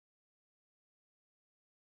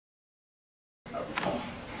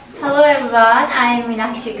everyone, I am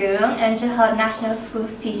Minakshi Gurung, Angel National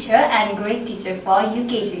Schools teacher and grade teacher for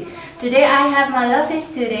UKG. Today I have my lovely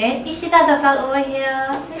student Ishita Dhakal over here.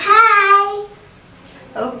 Hi!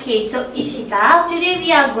 Okay, so Ishita, today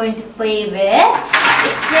we are going to play with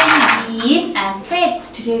different beads and threads.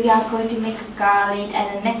 Today we are going to make a garland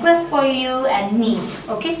and a necklace for you and me.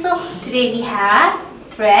 Okay, so today we have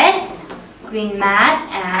threads, green mat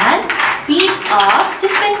and beads of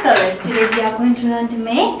different colors. Today we are going to learn to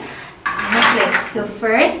make a necklace. So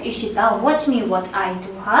first, Ishita, watch me what I do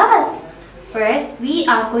first. First, we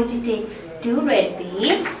are going to take 2 red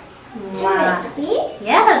beads.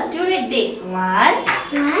 Yes, 2 red beads. 1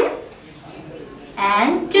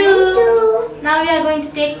 and 2. Now we are going to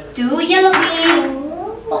take 2 yellow beads.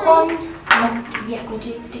 We are going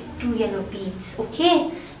to take 2 yellow beads.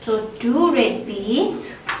 Okay, so 2 red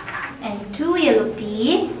beads and 2 yellow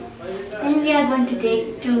beads. Then we are going to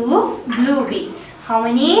take 2 blue beads. How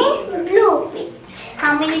many? Blue beads.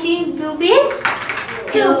 How many blue beads?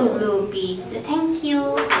 2 blue beads. Thank you.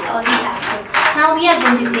 Already have 2. Now we are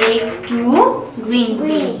going to take 2 green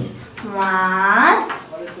beads. 1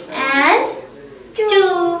 and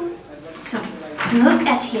 2. So look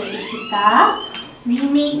at here, Ishita. We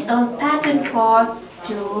made a pattern for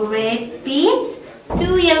 2 red beads,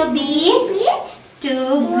 2 yellow beads, 2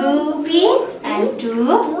 blue beads and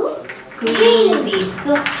 2 green beads.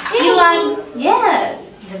 So you are,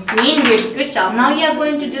 yes, the green beads, good job. Now you are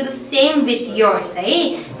going to do the same with yours,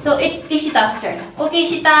 eh? So it's Ishita's turn. Okay,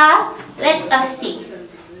 Ishita, let us see.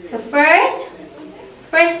 So first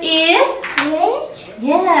is Red.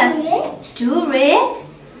 yes, Red. 2 red.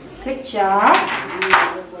 Good job.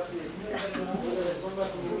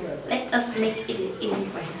 Let us make it easy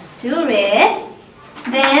for you. 2 red.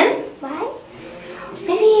 Then One.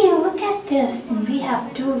 maybe look at this. We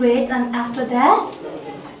have 2 red and after that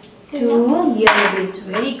 2 yellow beads.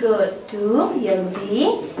 Very good. 2 yellow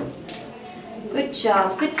beads. Good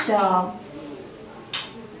job. Good job.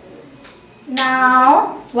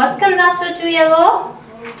 Now what comes after 2 yellow?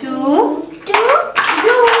 2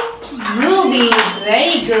 Blue. blue beads.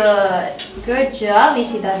 Very good. Good job,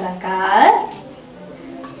 Ishita Dhakal.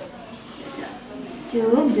 2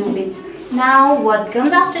 blue beads. Now what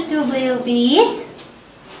comes after 2 blue beads?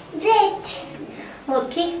 Red.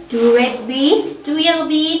 Okay, 2 red beads, 2 yellow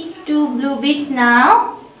beads, 2 blue beads.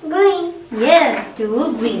 Now, Green. yes,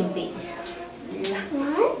 2 green beads.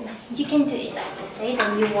 One. You can do it like this, eh?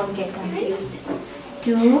 Then you won't get confused.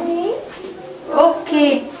 2. Green.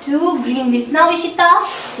 Okay, 2 green beads. Now, Ishita,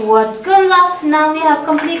 what comes after? Now we have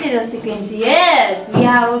completed a sequence. Yes, we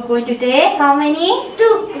are going to take how many?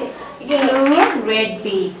 2 2 red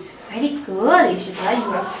beads. Very good, Ishita.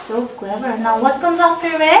 You are so clever. Now, what comes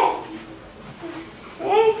after red?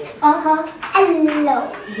 Red. Yellow.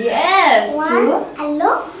 Yes, 2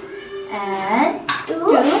 Yellow. and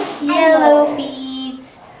 2 yellow beads.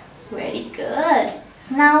 Very good.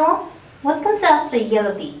 Now, what comes after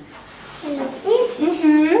yellow beads? Yellow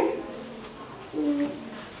bead.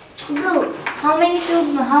 Blue. How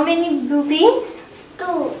many blue beads?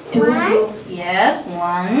 2. 2 1 blue. Yes,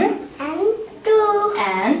 1 and 2.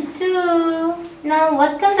 and 2. Now,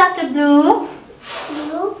 what comes after blue?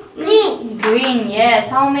 Blue. Green. Green. Yes.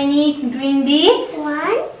 How many green beads?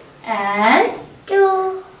 1 And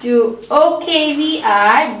 2. 2. Okay, we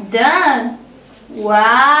are done.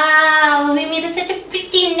 Wow, we made such a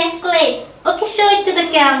pretty necklace. Okay, show it to the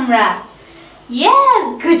camera.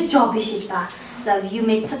 Yes, good job, Ishita. Love, you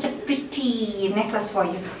made such a pretty necklace for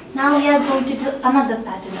you. Now we are going to do another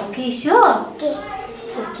pattern. Okay, sure. Okay.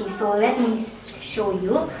 Okay, so let me show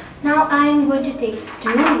you. Now I am going to take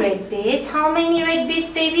 2 red beads. How many red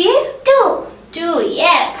beads, baby? 2. 2.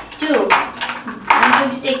 Yes, 2. I'm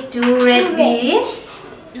going to take 2 red beads.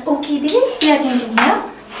 Okay, baby, pay attention here.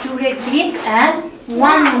 2 red beads and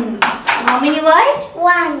 1. How many white?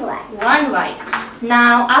 1 white. 1 white.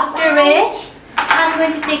 Now after red, I'm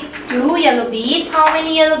going to take 2 yellow beads. How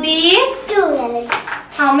many yellow beads? 2 yellow beads.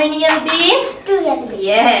 How many yellow beads? 2 yellow beads.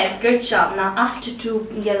 Yes, good job. Now after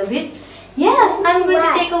 2 yellow beads, yes, I'm going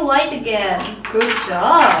to take a white again. Good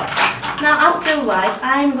job. Now after white,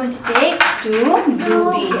 I'm going to take 2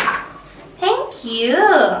 blue beads. Thank you.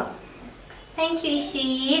 Thank you,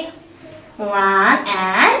 Ishi. 1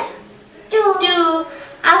 and 2.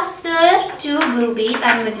 After 2 blue beads,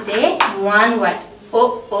 I'm going to take 1 white.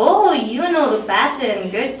 Oh, you know the pattern.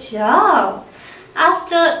 Good job.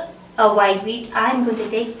 After a white bead, I'm going to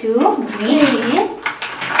take 2 green beads.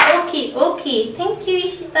 Okay. Thank you,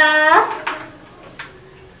 Ishita.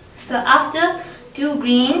 So after 2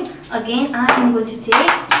 green, again I am going to take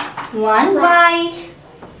 1 white.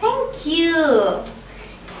 Thank you.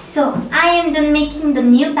 So I am done making the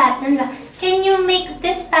new pattern. Can you make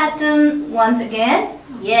this pattern once again?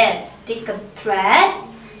 Yes. Take a thread.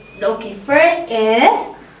 Okay, first is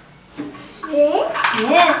red.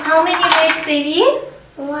 yes. How many reds, baby?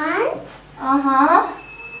 1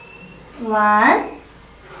 1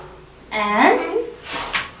 and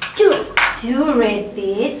 2. 2 red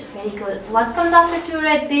beads. Very good. What comes after 2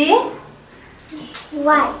 red beads?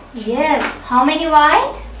 White. Yes. How many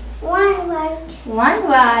white? 1 white. 1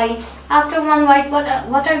 white. After 1 white,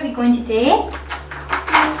 what are we going to take?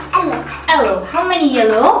 Yellow. Yellow. How many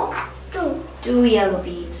yellow? 2. 2 yellow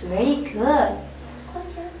beads. Very good.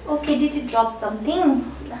 Okay, did you drop something?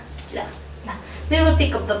 We will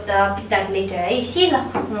pick that later, right? Sheila.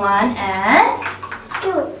 1 and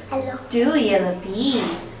 2 yellow. 2 yellow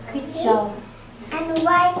beads. Good job. And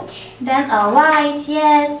white. Then a white,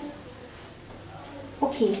 yes.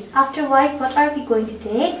 Okay, after white, what are we going to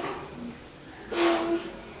take?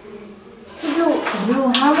 Blue. Blue.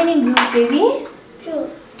 How many blues, baby? 2.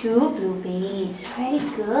 2 blue beads. Very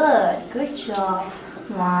good. Good job.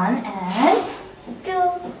 1 and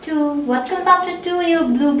 2. 2. What comes after 2 your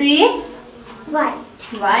blue beads? White.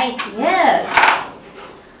 White, yes.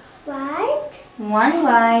 White. 1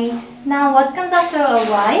 white. Now what comes after a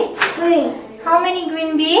white? Green. How many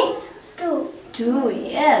green beads? 2. 2,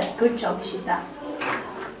 yes. Good job, Ishita.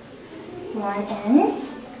 1 and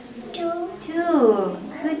 2. 2.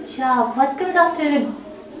 Good job. What comes after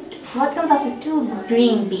 2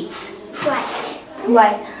 green beads? White.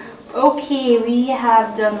 White. Okay, we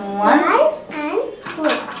have done 1. White and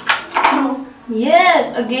blue.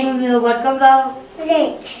 Yes. Again, what comes out?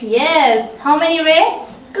 Red. Yes. How many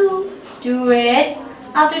reds? 2. 2 reds.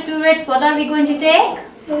 After 2 reds, what are we going to take?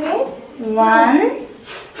 Red. 1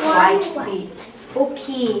 white white. bead.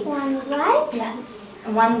 Okay. 1 white. Yeah.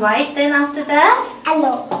 1 white. Then after that,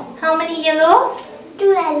 Yellow. how many yellows?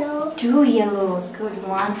 2 yellow. 2 yellows. Good.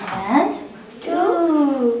 1 and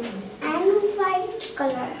 2. And white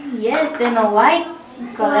color. Yes. Then a white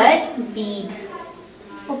colored bead.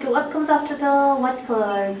 Okay. What comes after the white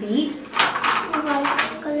color bead?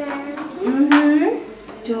 White color.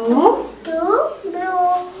 2. 2 blue.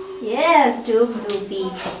 Yes, 2 blue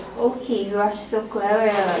beads. Okay, you are so clever,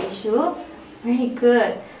 Ishu. Very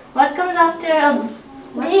good. What comes after a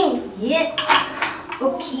Green. yeah?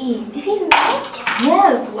 Okay, maybe white.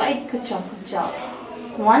 Yes, white. Good job. Good job.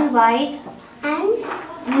 1 white. And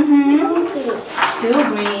 2 Mm-hmm. green. 2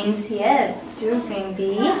 greens. Yes, 2 green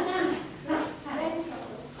beads.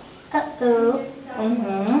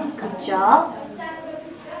 Good job.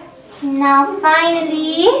 Now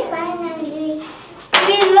finally,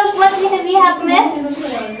 look what we have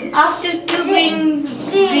missed. After 2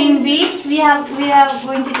 green beads, we are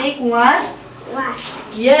going to take 1. White.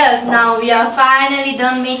 Yes, now we are finally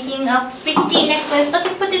done making a pretty necklace.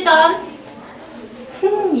 Okay, put it on.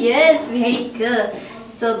 Yes, very good.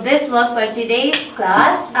 So this was for today's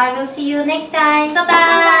class. I will see you next time. Bye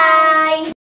bye.